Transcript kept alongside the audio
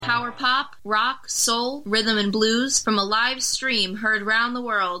power pop, rock, soul, rhythm, and blues from a live stream heard round the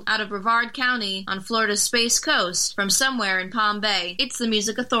world out of Brevard County on Florida's Space Coast from somewhere in Palm Bay. It's the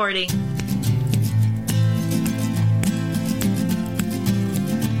Music Authority.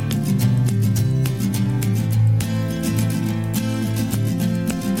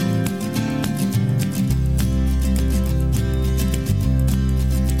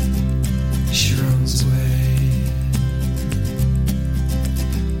 She runs away,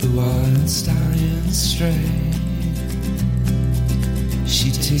 the wild stallion stray.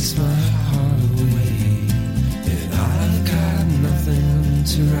 She takes my heart away, and I've got nothing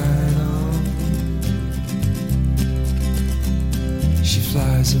to ride on. She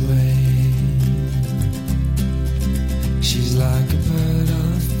flies away, she's like a bird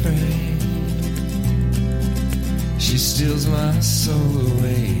of prey. She steals my soul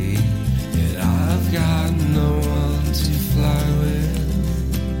away, and I've got no one to fly with.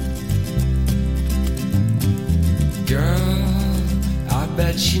 Girl, I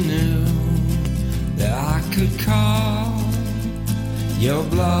bet you knew that I could call your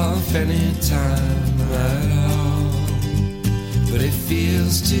bluff anytime at all. But it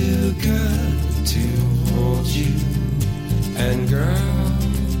feels too good to hold you. And girl,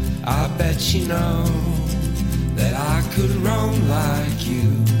 I bet you know that I could roam like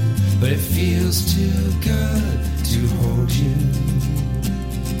you. But it feels too good to hold you.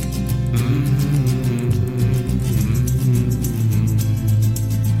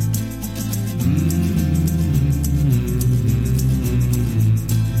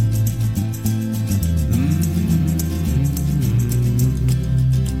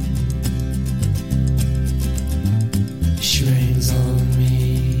 She rains on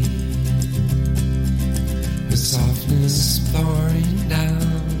me, her softness pouring down.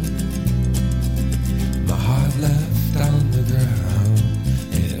 My heart left on the ground,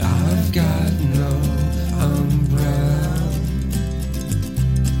 and I've got no umbrella.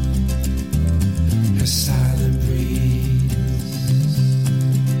 Her silent breeze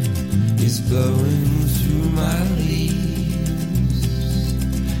is blowing through my leaves.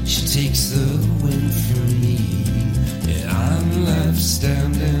 She takes the wind from me, and I'm left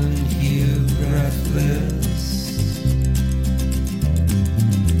standing here breathless.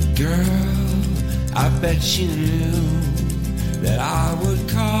 Girl, I bet you knew that I would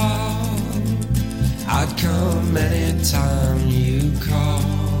call. I'd come anytime you call.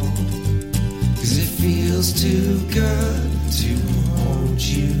 'Cause it feels too good to hold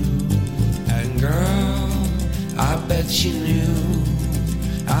you. And girl, I bet you knew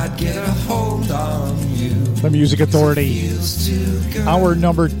I'd get a hold on you. The Music Authority, hour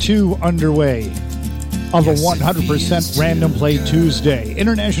number 2 underway of a 100% Random Play Tuesday.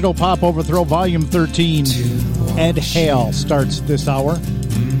 International Pop Overthrow Volume 13. Ed Hale starts this hour.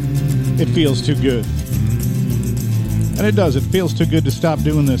 It feels too good. And it does. It feels too good to stop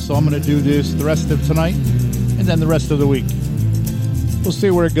doing this. So I'm going to do this the rest of tonight and then the rest of the week. We'll see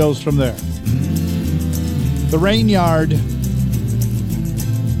where it goes from there. The Rain Yard,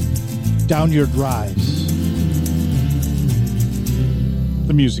 down your drives.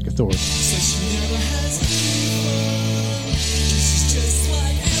 The Music Authority.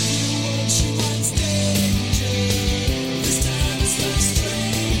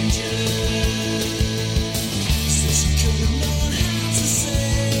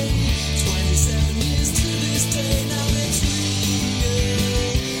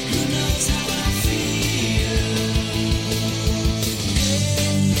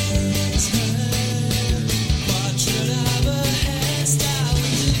 Portrait of a hairstyle in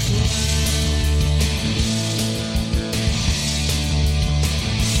decline.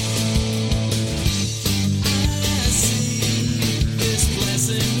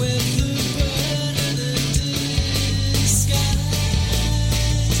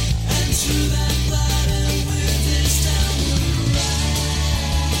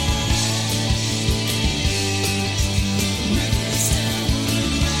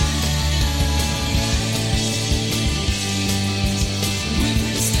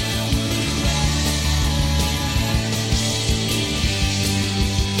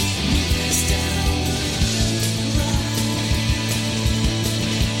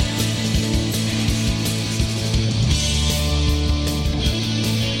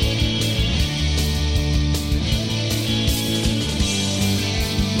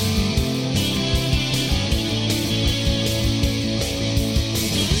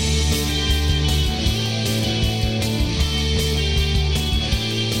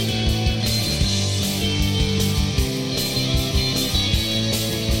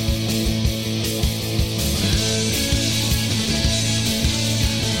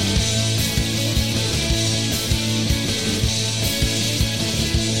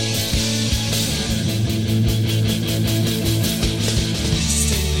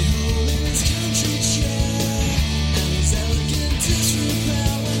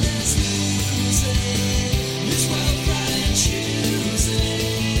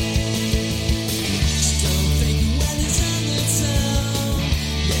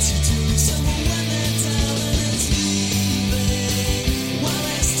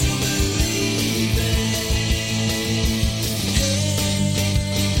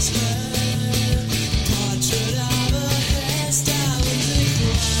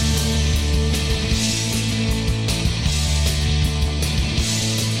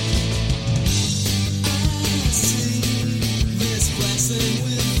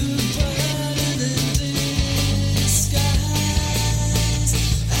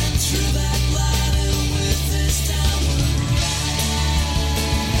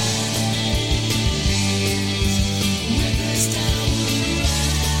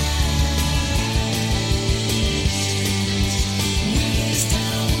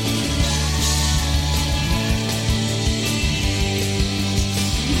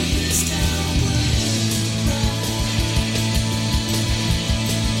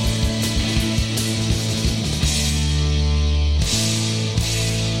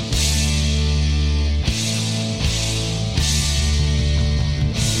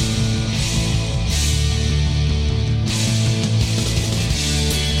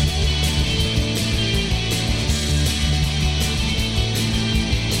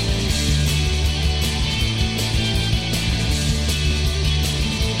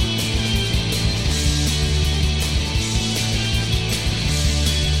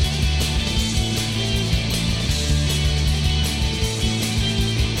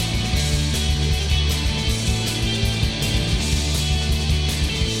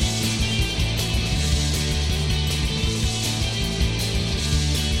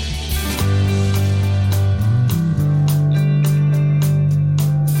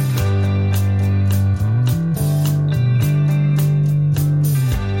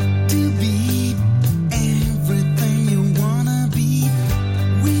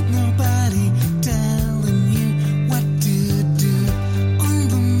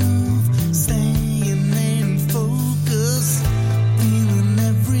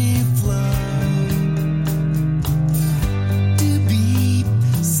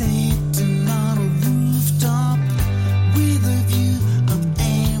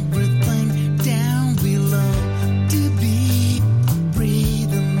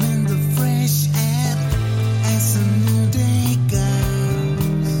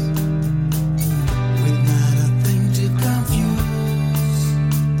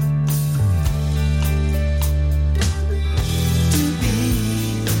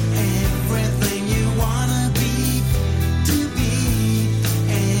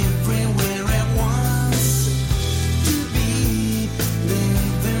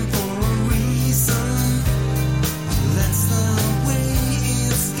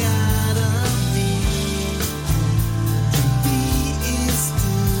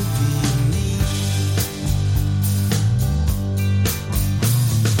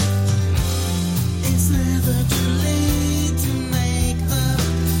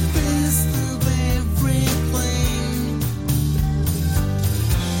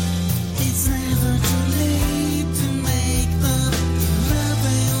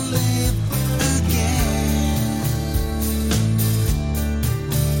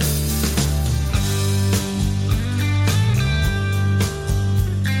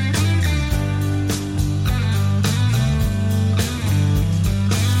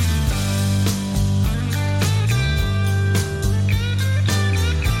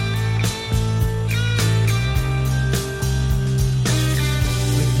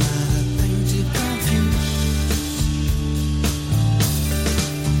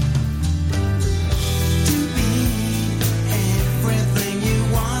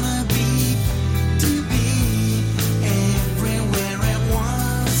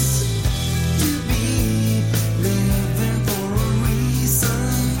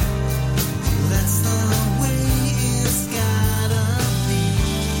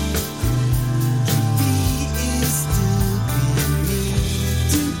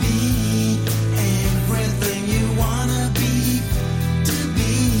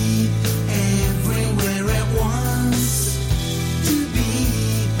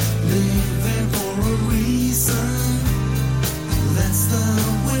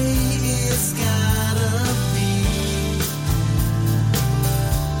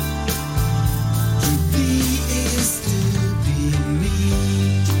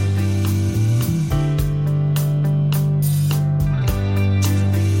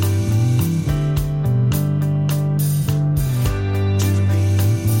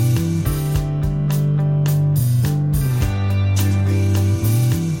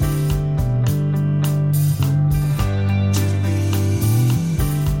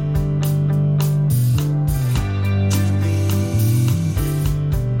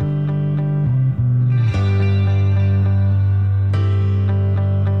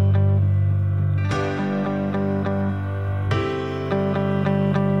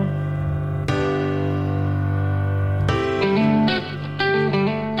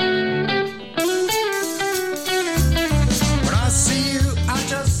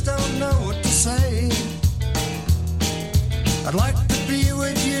 I'd like to be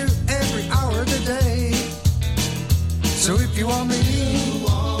with you every hour of the day. So if you want me,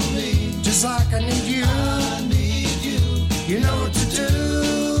 just like I need you, you know what to do.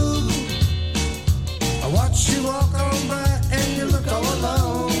 I watch you walk on by and you look all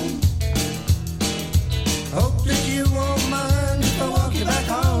alone. Hope that you won't mind if I walk you back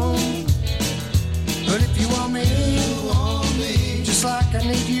home. But if you want me, just like I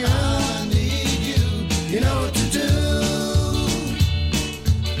need you, you know what to do.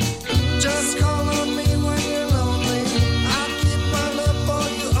 Just call on me when you're lonely. I'll keep my love for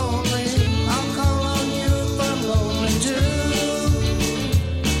you only. I'll call on you if I'm lonely too.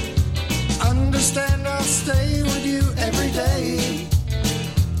 Understand I'll stay with you every day.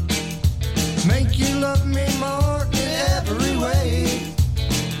 Make you love me more in every way.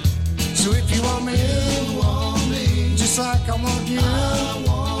 So if you want me, just like I want you,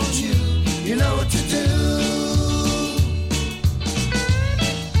 you know what to do.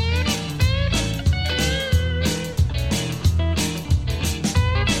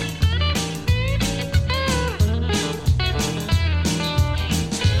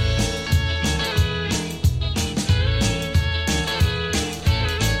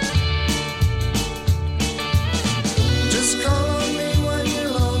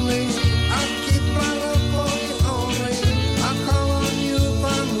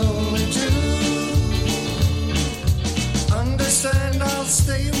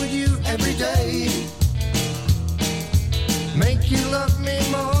 Stay with you every day. Make you love me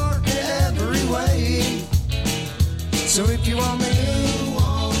more in every way. So if you want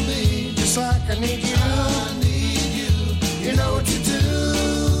me, just like I need you, you know what to do.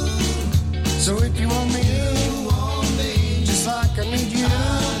 So if you want me, just like I need you,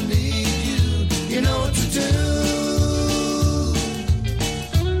 you know what to do.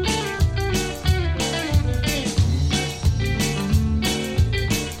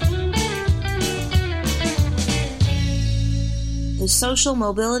 The social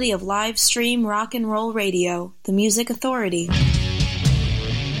mobility of live stream rock and roll radio, the Music Authority.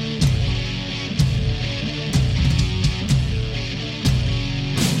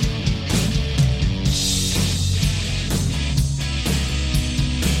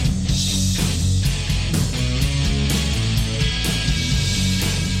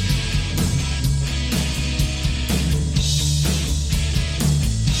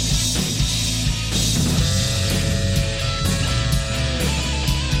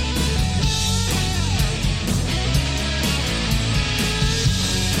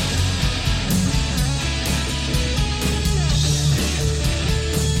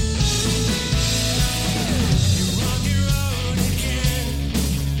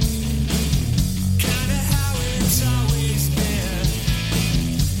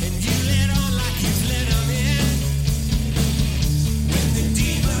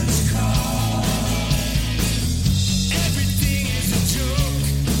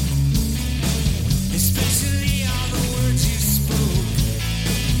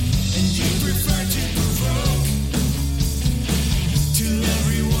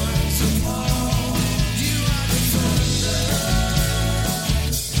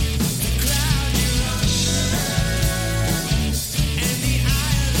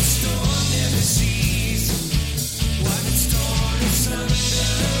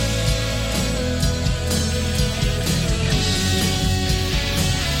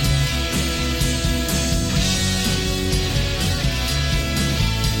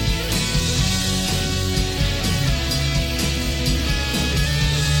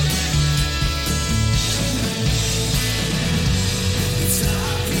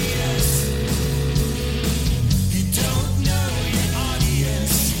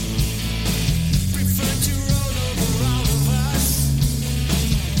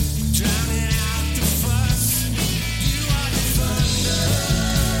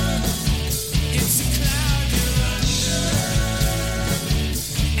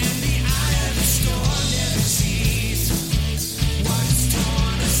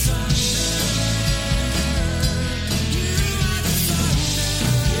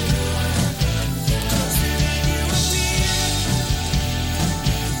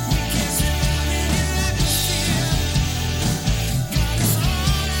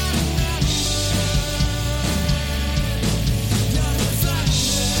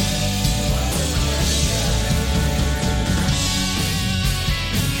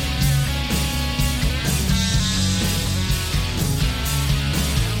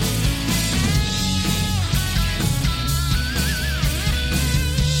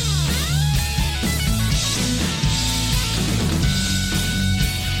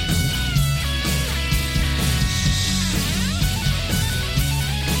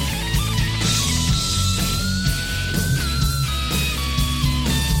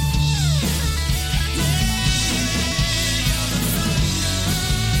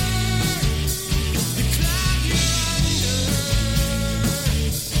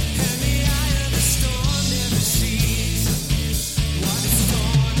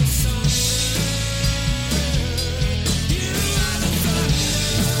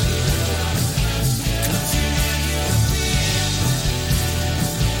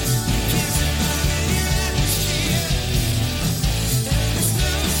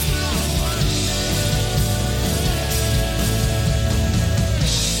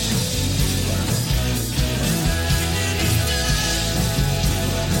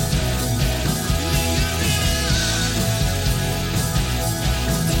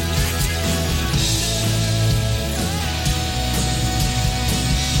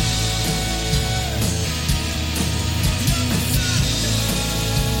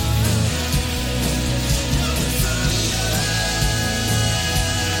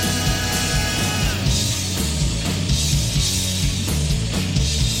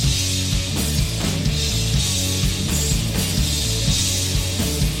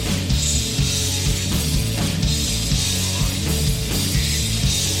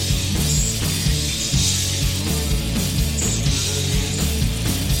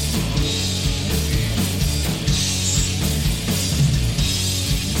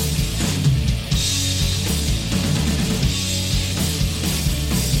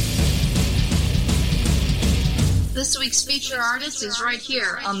 This week's feature artist is right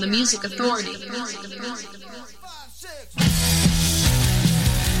here on the Music Authority.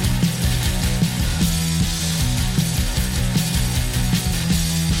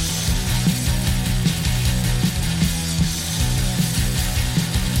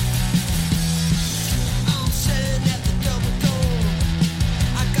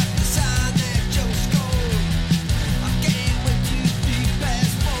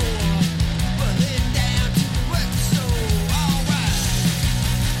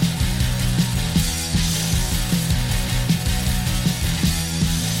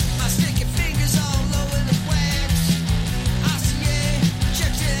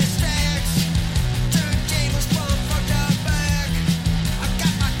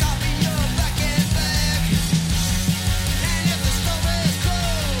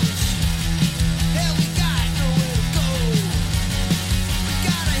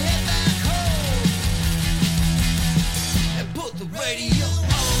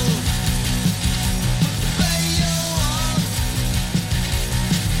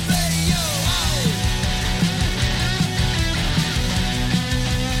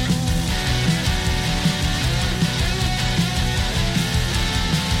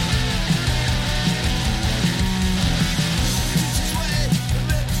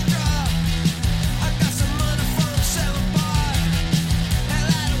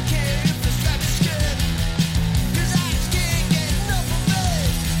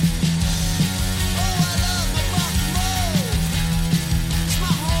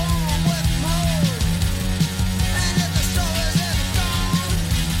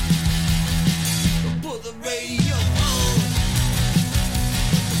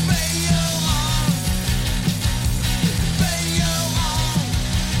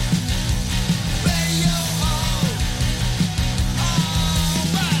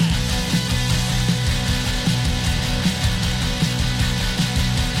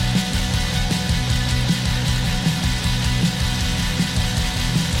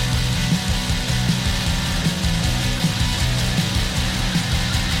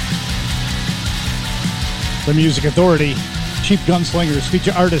 The Music Authority, Cheap Gunslingers,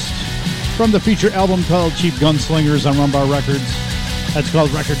 feature artist from the feature album called Cheap Gunslingers on Rumbar Records. That's called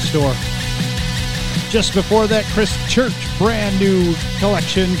Record Store. Just before that, Chris Church, brand new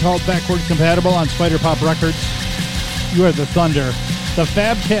collection called Backward Compatible on Spider Pop Records. You Are the Thunder. The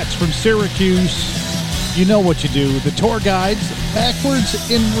Fab Cats from Syracuse, You Know What You Do. The Tour Guides,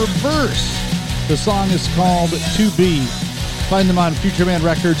 Backwards in Reverse. The song is called To Be. Find them on Future Man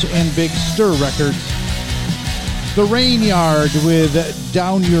Records and Big Stir Records. The Rainyard with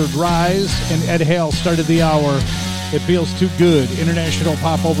Down Your Rise, and Ed Hale started the hour. It Feels Too Good. International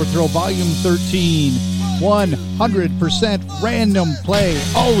Pop Overthrow Volume 13. 100% random play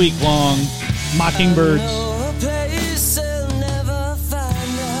all week long. Mockingbirds.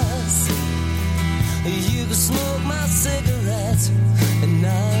 You can smoke my cigarette and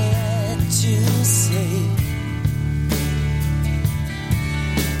I'll let you sleep.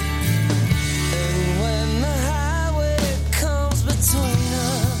 And when the highway comes between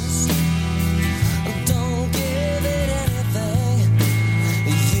us, don't give it anything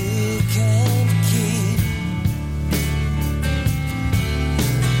you can't keep.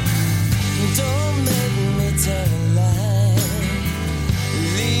 Don't make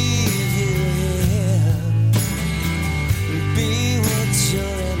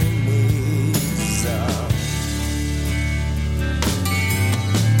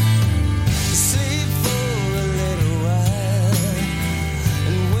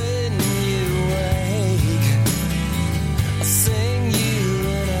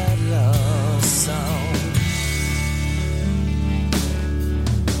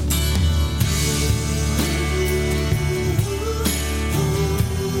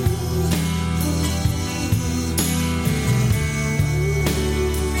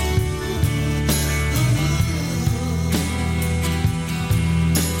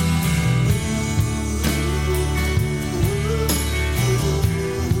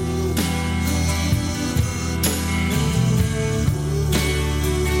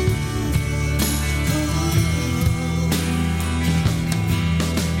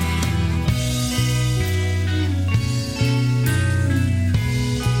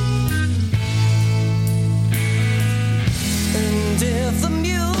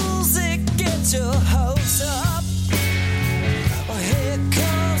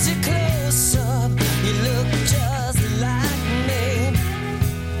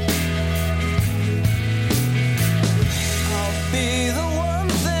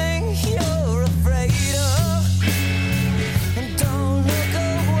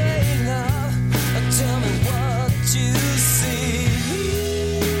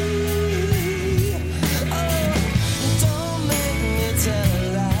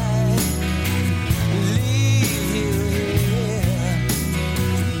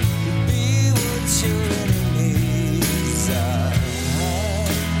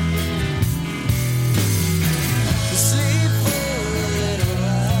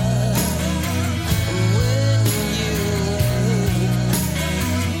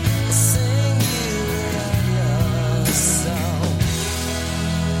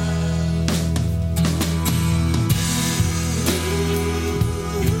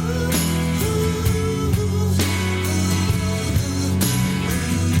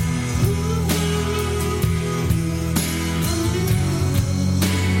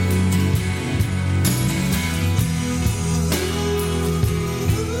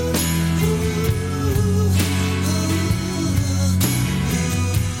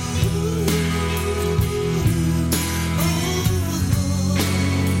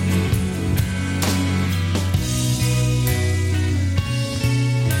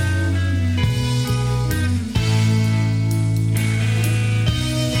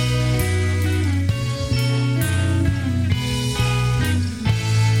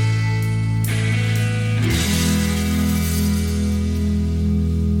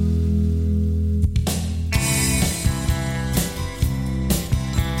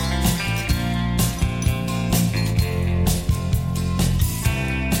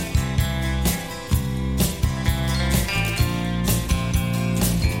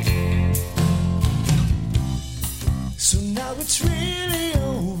it's really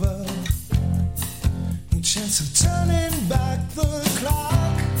over. No chance of turning back the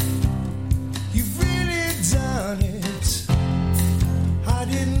clock. You've really done it. I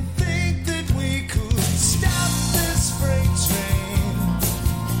didn't think that we could stop this freight train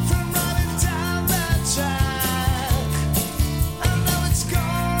from running down that track. I know it's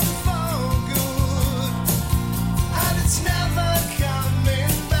gone for good, and it's never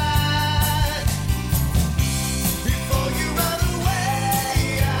coming back. Before you run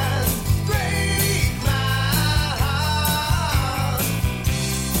away and break my heart,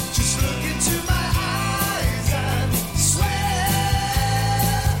 just look into my eyes and swear.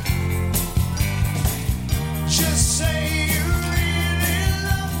 Just say you really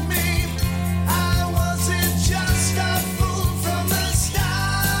love me. I wasn't just a fool from the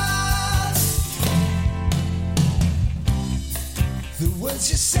start. The words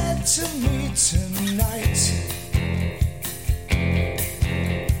you said to me tonight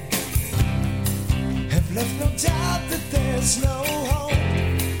have left no doubt that there's no hope.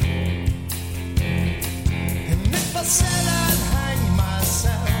 And if I said I'd hang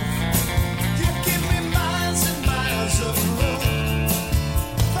myself, you'd give me miles and miles of room.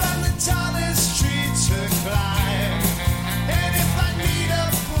 Find the tallest tree to climb. And if I need a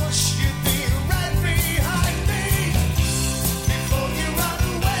push, you'd be right behind me. Before you run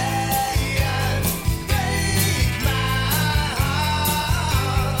away and break my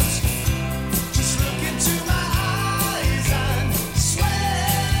heart, just look into my eyes and swear.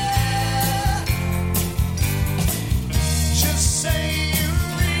 Just say you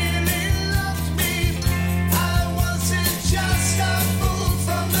really loved me. I wasn't just a fool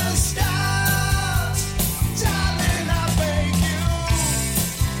from the start. Darling, I beg you.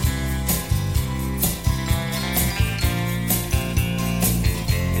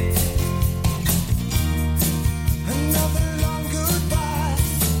 Another long goodbye.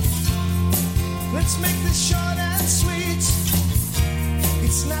 Let's make this short and sweet.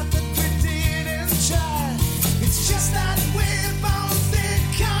 It's not that we didn't try. It's just that we're both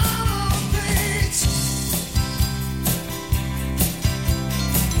incomplete.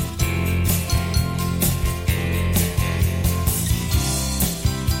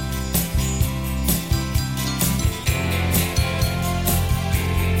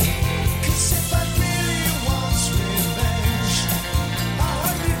 Cause if I really want revenge,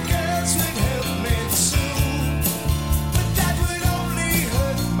 100 girls would help me too. But that would only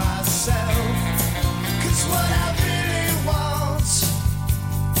hurt myself. Cause what I really want is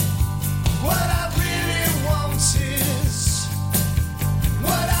what I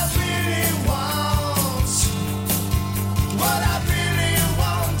really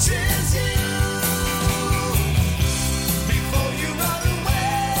want is you. Before you run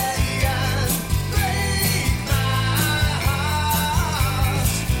away and break my heart,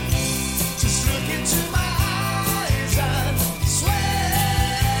 just look into my eyes and swear.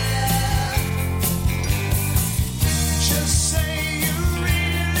 Just say you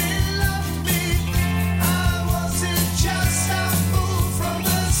really love me. I wasn't just a fool from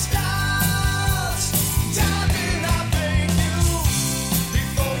the start. Darling, I beg you.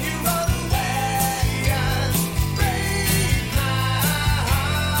 Before you run away and break my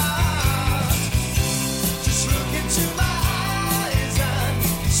heart, just look into my eyes and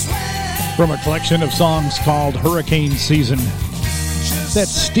swear. From a collection of songs called Hurricane Season.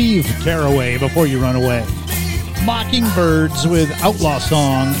 That's Steve Caraway, Before You Run Away. Mockingbirds with Outlaw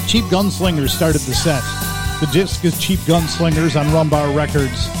Song. Cheap Gunslingers started the set. The disc is Cheap Gunslingers on Rumbar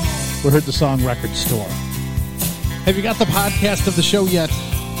Records. We heard the song Record Store. Have you got the podcast of the show yet?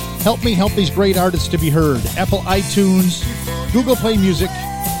 Help me help these great artists to be heard. Apple iTunes, Google Play Music,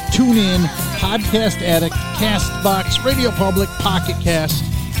 TuneIn, Podcast Addict, CastBox, Radio Public, Pocket Cast.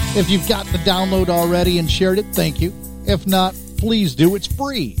 If you've got the download already and shared it, thank you. If not, please do. It's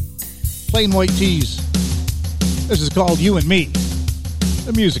free. Plain White Tees. This is called You and Me.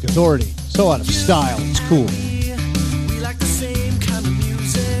 The Music Authority. So out of style, it's cool. We like the same kind of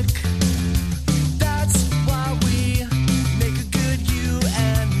music. That's why we make a good you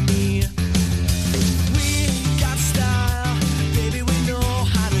and me. We got style, baby, we know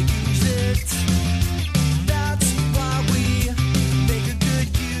how to use it. That's why we make a good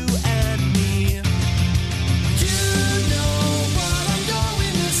you and me. You know what I'm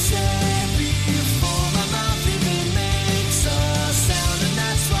going to say before my mouth even makes a sound, and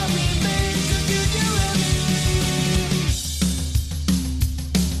that's why we make a good you and me.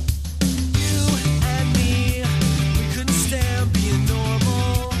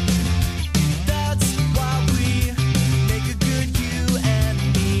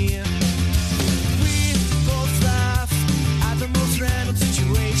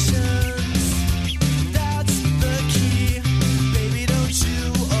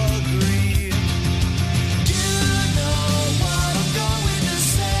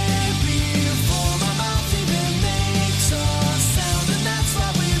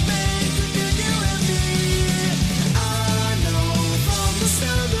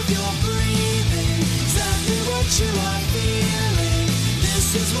 you are feeling. This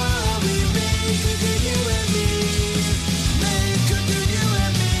is why we make a good you and me. Make a good you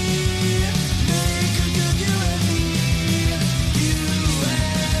and me. Make a good you and me. You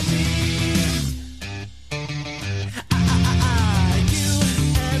and me. You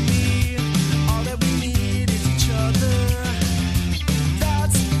and me. All that we need is each other.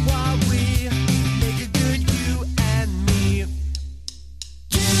 That's why we make a good you and me.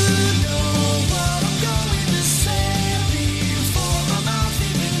 You know what I'm going to say before my mouth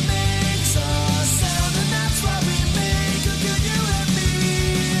even makes a sound, and that's why we make a good you and me.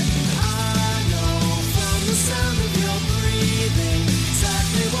 I know from the sound of your breathing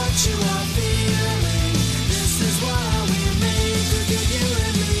exactly what you are feeling. This is why we make a good you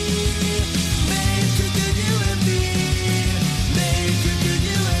and me. Make a good you and me. Make a good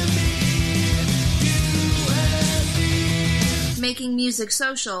you and me. You and me. Making music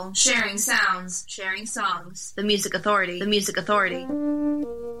social, sharing sounds, sharing songs. The Music Authority. The Music Authority.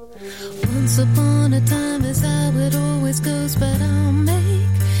 Once upon a time is how it always goes, but I'll make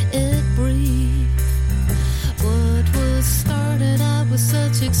it brief. What was started out with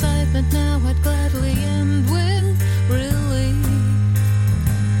such excitement, now I'd gladly end with relief.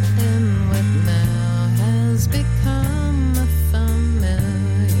 And what now has become a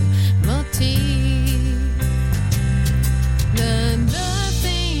familiar motif. That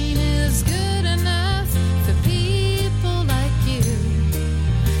nothing is good enough for people like you.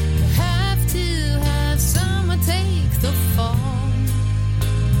 You have to have someone take the fall.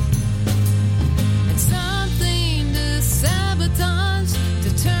 It's something to sabotage,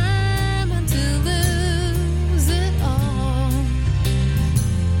 determined to lose it all.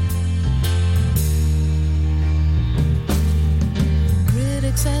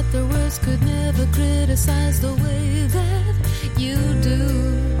 Critics at their worst could never criticize the way that you do.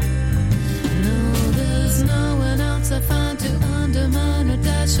 No, there's no one else I find to undermine or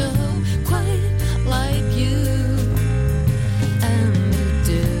dash a hole quite like you. And you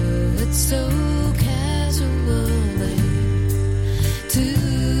do it so casually, too.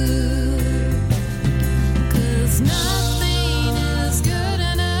 'Cause nothing is good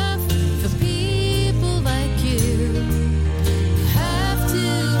enough for people like you. You have to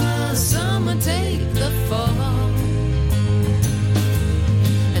have someone take the fall.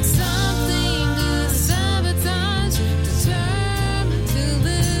 It's something to sabotage, determined to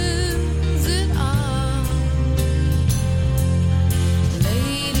lose it all.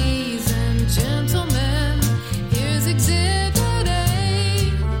 Ladies and gentlemen, here's Exhibit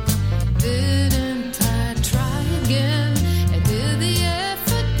A. Didn't I try again? And did the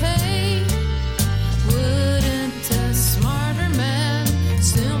effort pay? Wouldn't a smarter man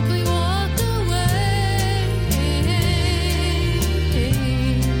simply walk away?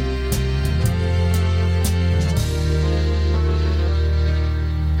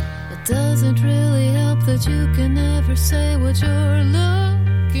 It doesn't really help that you can never say what you're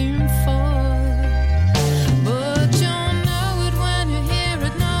looking for. But you'll know it when you hear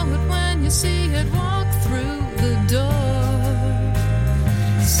it, know it when you see it walk through the door.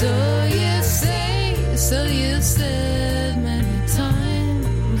 So you said many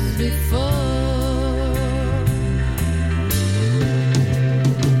times before.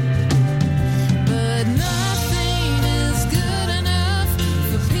 But nothing is good enough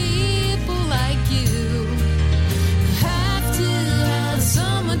for people like you. You have to have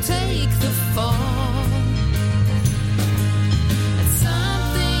someone take the fall. It's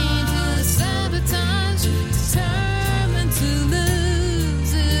something to sabotage, determined to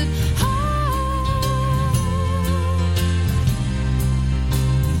lose it all.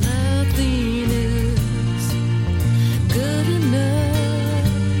 Nothing is good enough.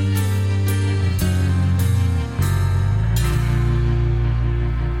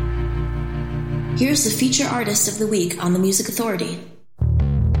 Here's the feature artist of the week on the Music Authority.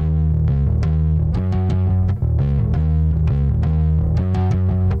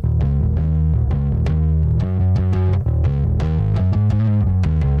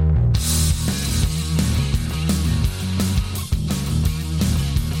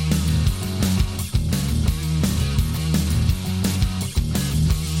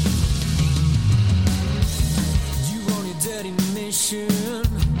 You on your dirty mission.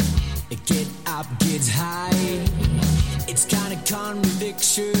 Get up, get high. It's kind of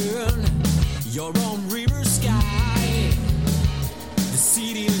contradiction. Your own river sky. The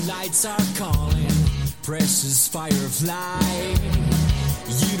city lights are calling. Precious firefly.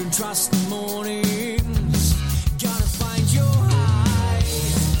 You don't trust the mornings. Gotta find your high.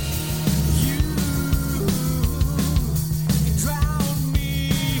 You drown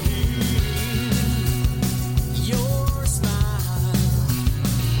me. Your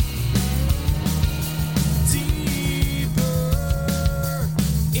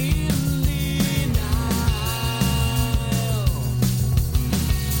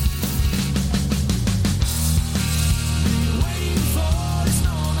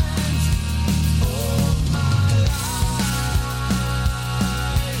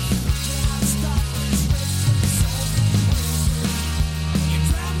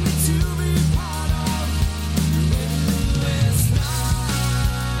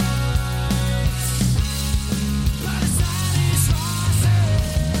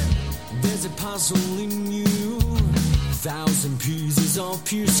is all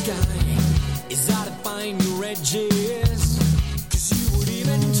pure sky. Is I define your edges? 'Cause you would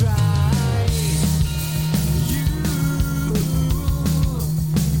even try. You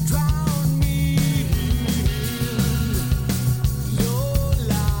drown me in your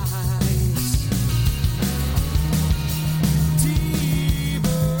lies.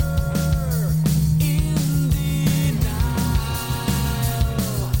 Deeper in denial.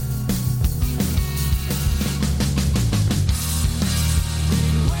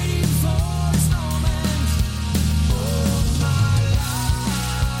 Been waiting for this moment all my life.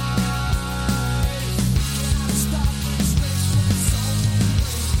 Can't stop this race from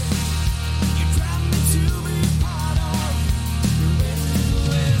breaking. You drive me to be part of your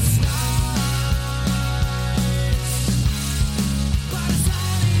endless nights. But the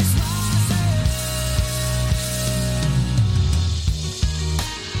sun is rising.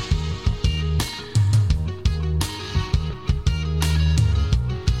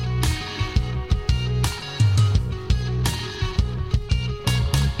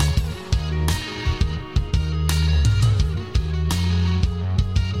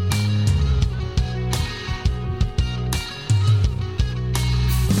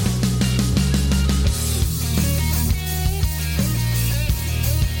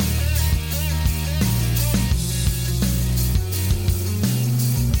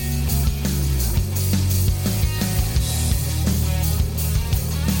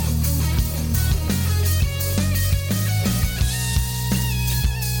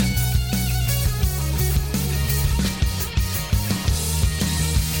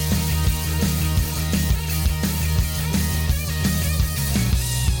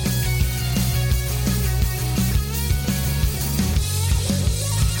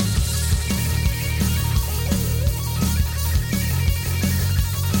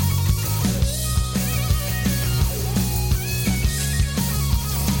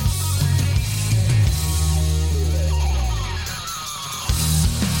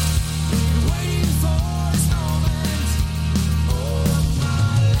 Waiting for this moment all my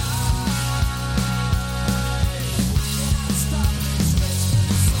life. Can't stop this race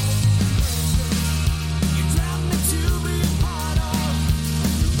from breaking. You drive me to be part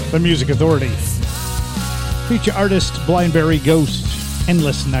of The Music Authority. Feature artist Blindberry Ghost,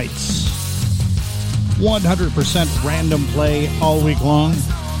 Endless Nights. 100% random play all week long.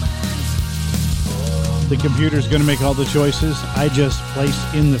 The computer's going to make all the choices. I just place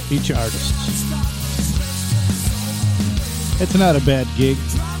in the feature artists. It's not a bad gig,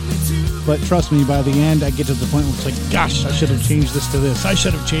 but trust me, by the end, I get to the point where it's like, gosh, I should have changed this to this. I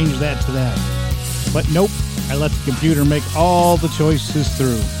should have changed that to that. But nope, I let the computer make all the choices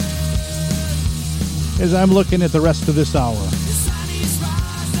through. As I'm looking at the rest of this hour,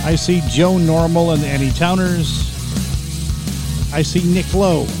 I see Joe Normal and the Anytowners. I see Nick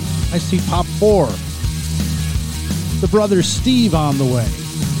Lowe. I see Pop 4. The brother Steve on the way.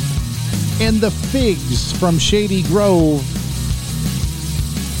 And the Figs from Shady Grove.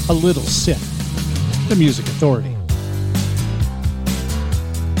 A Little Sick. The Music Authority.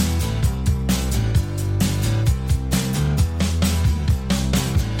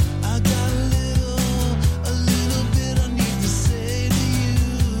 I got a little bit I need to say to you.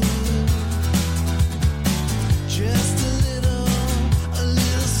 Just a little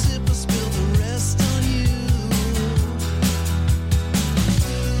sip, I spill the rest on you.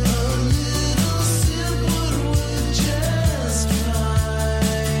 A little sip would just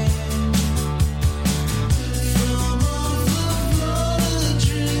fine. From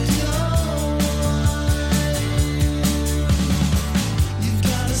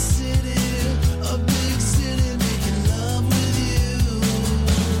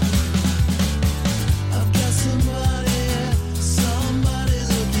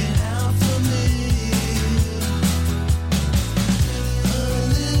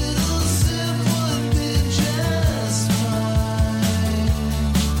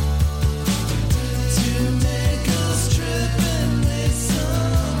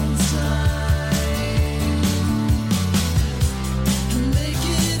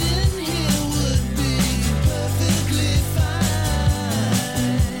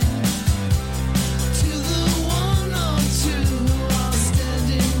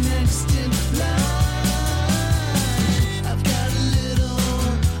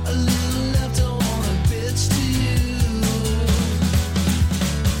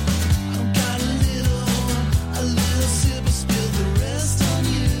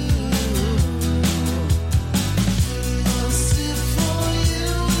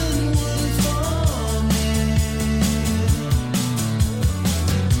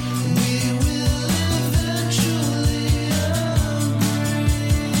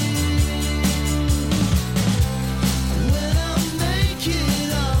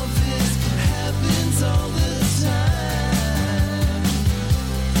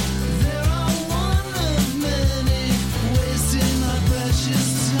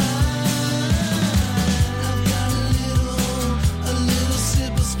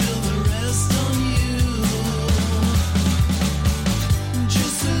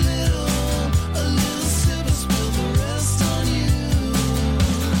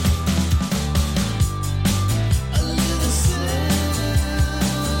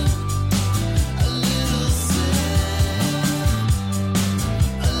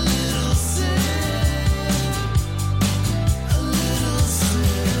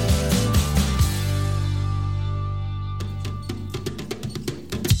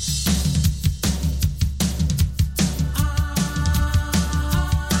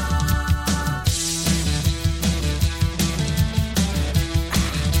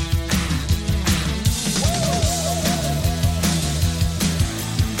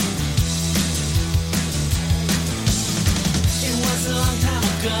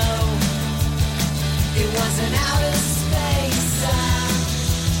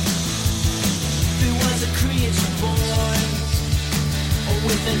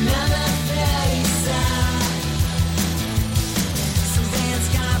another face. Some bands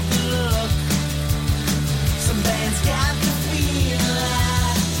got the look, some bands got the feel.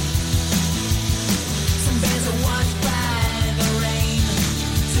 Some bands are washed by the rain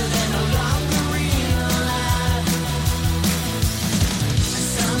till they're no longer real. And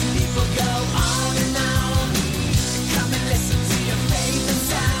some people go on and on. Come and listen to your favorite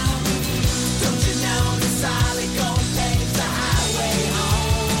sound. Don't you know the solid gold paves the highway home?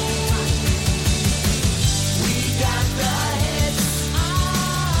 We got the hits,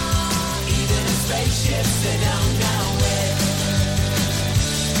 even in spaceships that don't know it.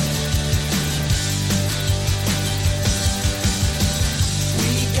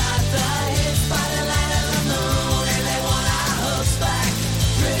 We got the hits by the light of the moon, and they want our hooks back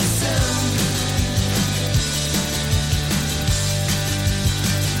pretty soon.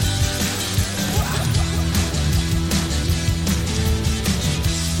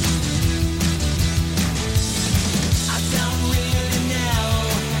 I don't really know.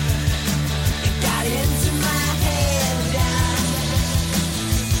 It got into my head.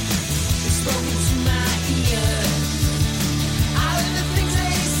 It spoke into my ear. All of the things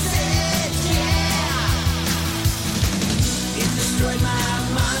they said, yeah. It destroyed my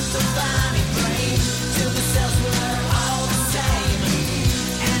monster body brain till the cells were all the same.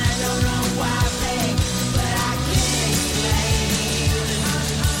 And I don't know why, babe, but I can't explain.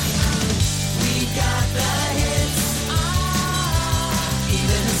 We got the hits,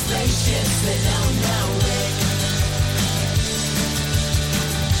 even the spaceships that don't know it.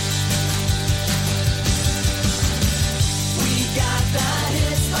 We got the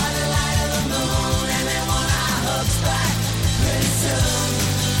hits by the light of the moon, and they want our hooks back pretty soon.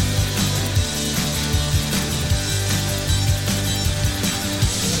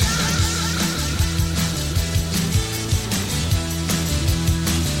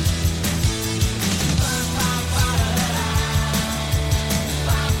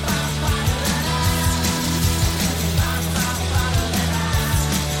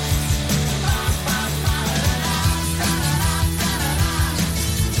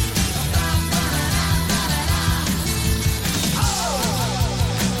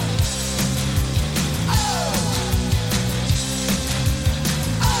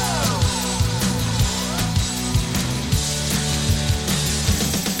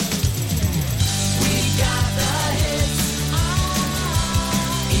 We got the hits,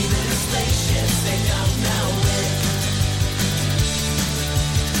 even the spaceships, they don't know it.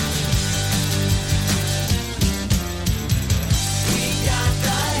 We got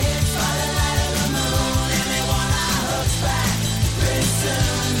the hits by the light of the moon, and they want our hooks back pretty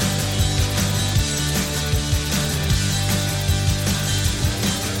soon.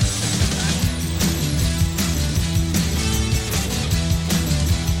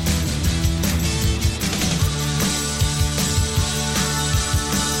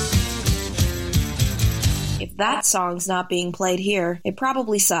 If that song's not being played here, it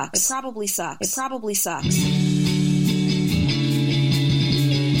probably sucks. It probably sucks. It probably sucks.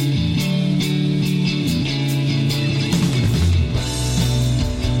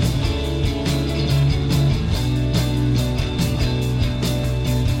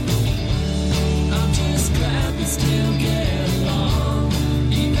 I'm just glad we still get along,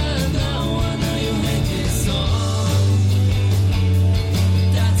 even though I know you hate this song.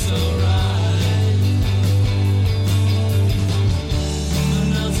 That's alright. My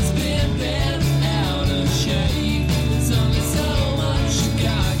nose has been bent out of shape.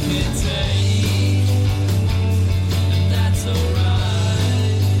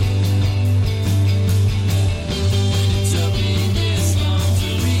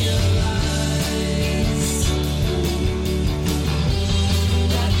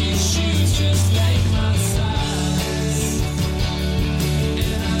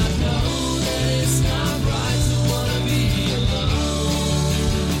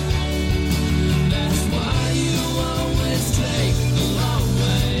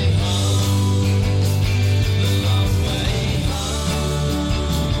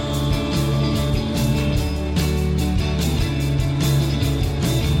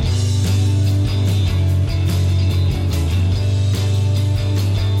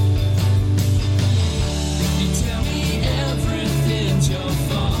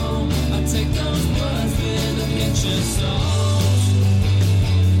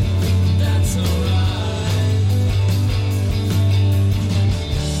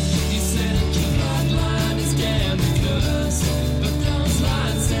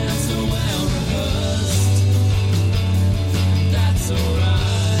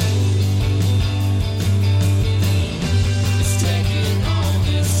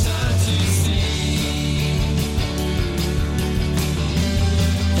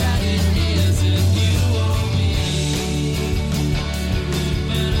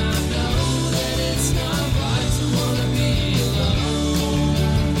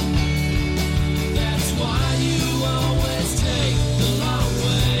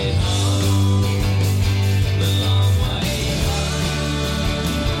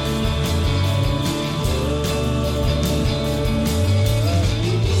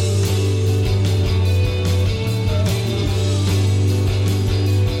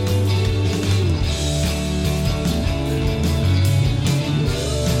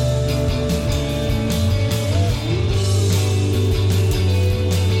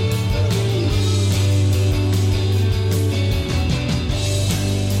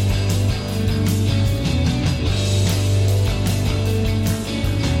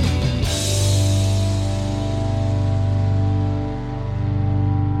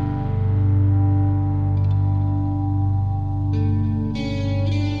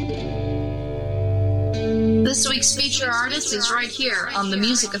 week's feature artist is right here on the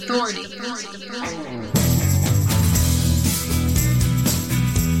Music Authority.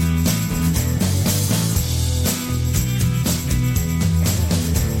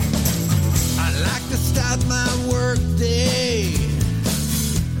 I like to start my work day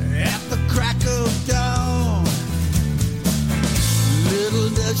at the crack of dawn. Little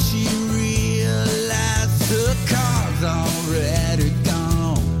does she realize her car's already gone.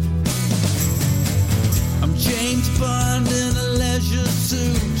 I'm James Bond in a leisure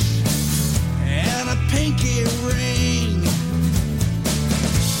suit and a pinky ring.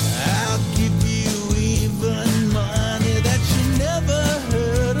 I'll give you even money that you never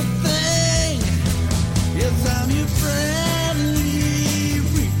heard a thing. Yes, I'm your friendly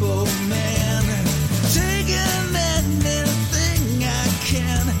repo man, taking anything I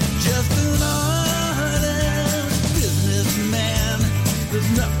can. Just an honest businessman. There's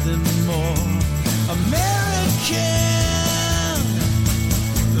nothing more American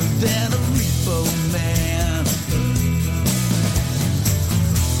than a repo man.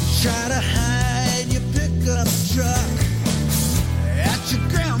 Try to hide your pickup truck at your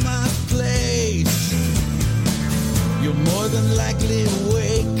grandma's place. You'll more than likely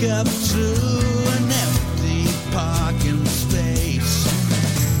wake up to an empty parking space.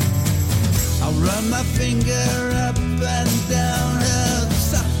 I'll run my finger up and down her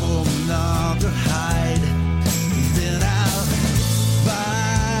formaldehyde. Then I'll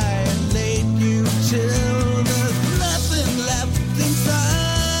violate you till there's nothing left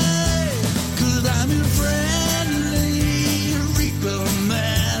inside. 'Cause I'm your friendly reaper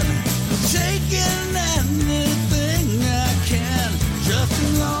man, taking anything I can, just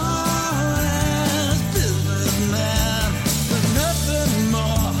as long as businessman. There's nothing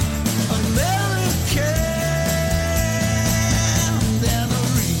more American than a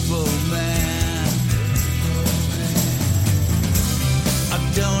repo man. I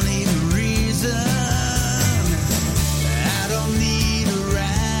don't need a reason, I don't need a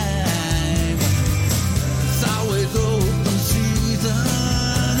rhyme. It's always open season,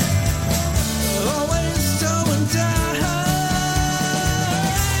 always showing time.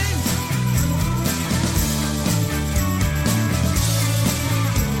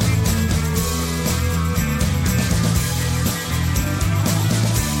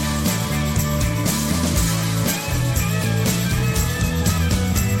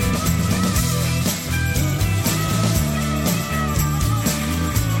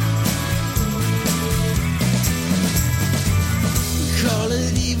 Call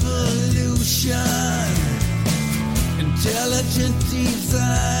it evolution, intelligent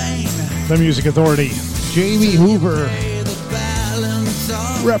design. The Music Authority. Jamie Hoover The balance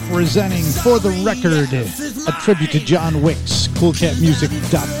of representing For the Record, a tribute to John Wicks,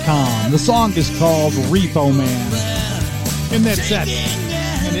 coolcatmusic.com. The song is called Repo Man. In that set,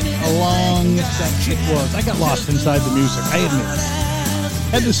 and a long set it was. I got lost inside the music, I admit.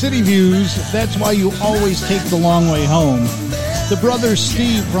 And the city views, that's why you always take the long way home. The brothers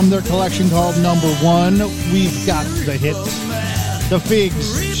Steve from their collection called Number One, We've Got the Hits. The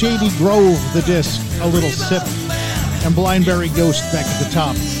Figs, Shady Grove, the disc, A Little Sip. And Blindberry Ghost back at the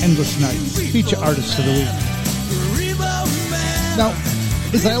top, Endless Nights. Feature artists of the week. Now,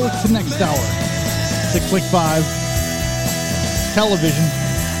 as I look to next hour, the Click 5, television,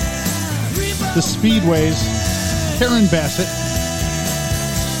 the Speedways, Karen Bassett,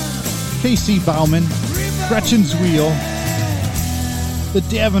 Casey Bauman, Gretchen's Wheel, the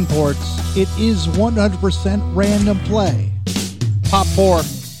Davenports. It is 100% random play. Pop 4,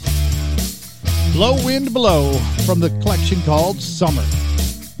 Blow Wind Blow from the collection called Summer,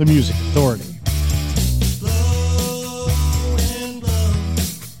 the Music Authority.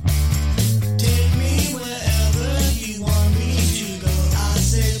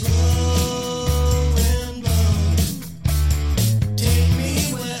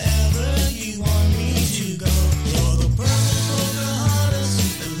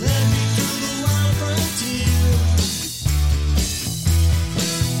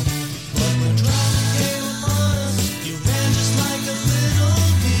 Just like a little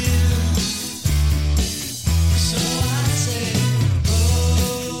deer.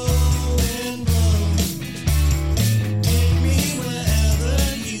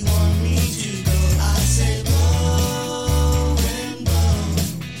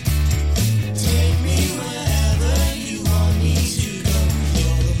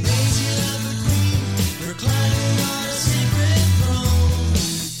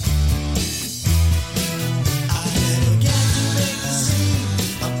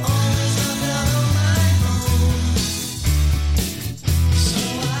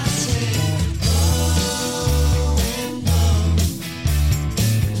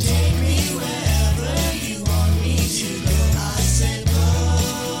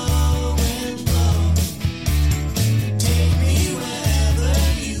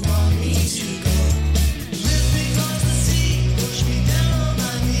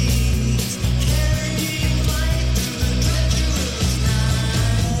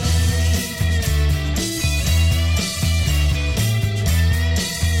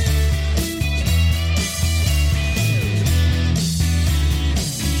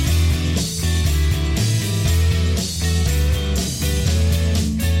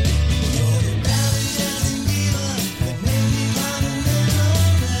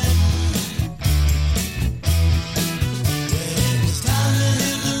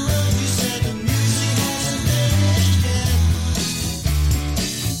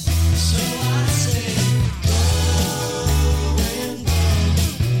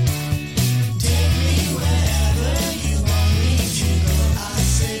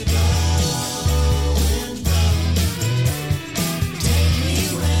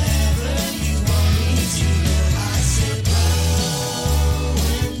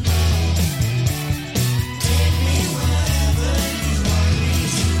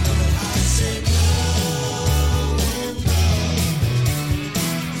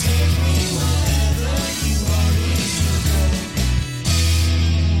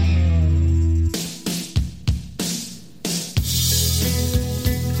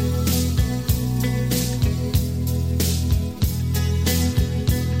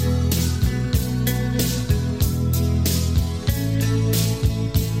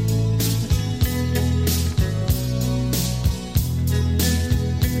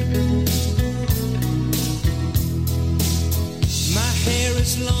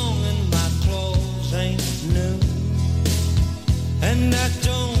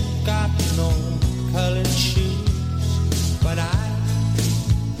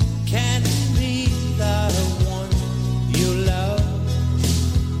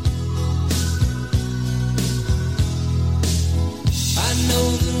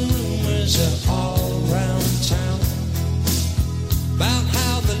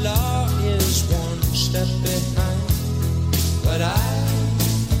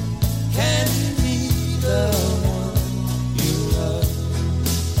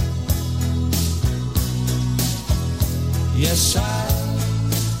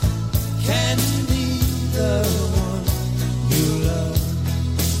 can be the one you love.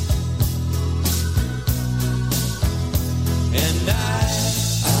 And I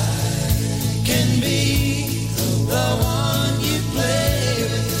can be the one you play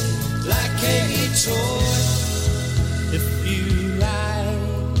with like a toy if you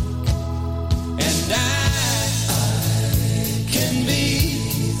like. And I can be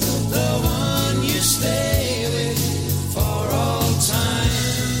the one you stay with for all time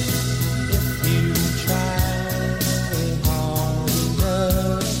if you try hard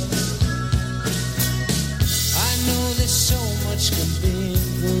enough. I know there's so much can be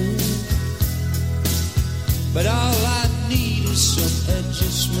improved, but all I need is some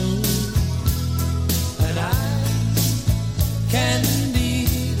adjustment, and I can be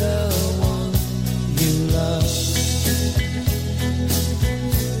the one you love.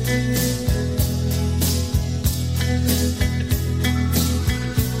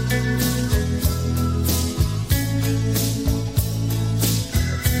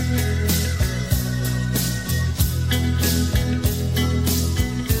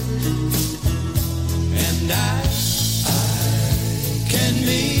 And I can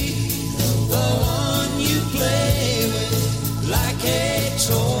be the one you play with like a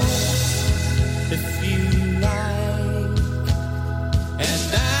toy if you like.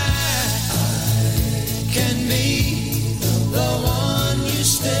 And I can be the one you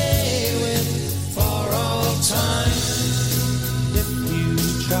stay with for all time if you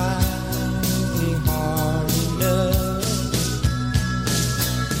try hard enough.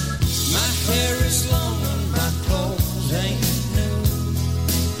 My hair is long and my clothes ain't new,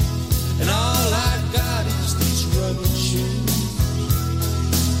 and all I got is these rugged shoes.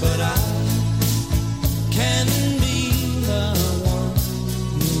 But I can be the one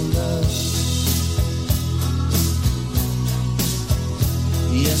you love.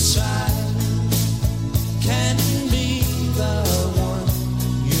 Yes, I can be the one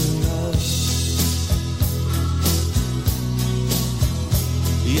you love.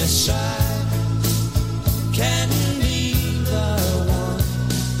 Yes, I can be the one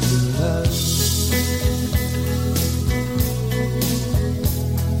you love.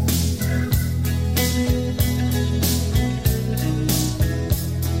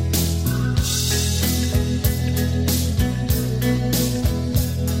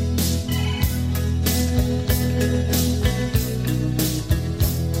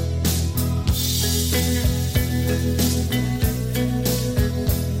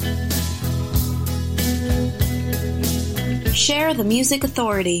 Share the Music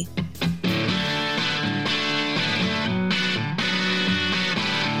Authority.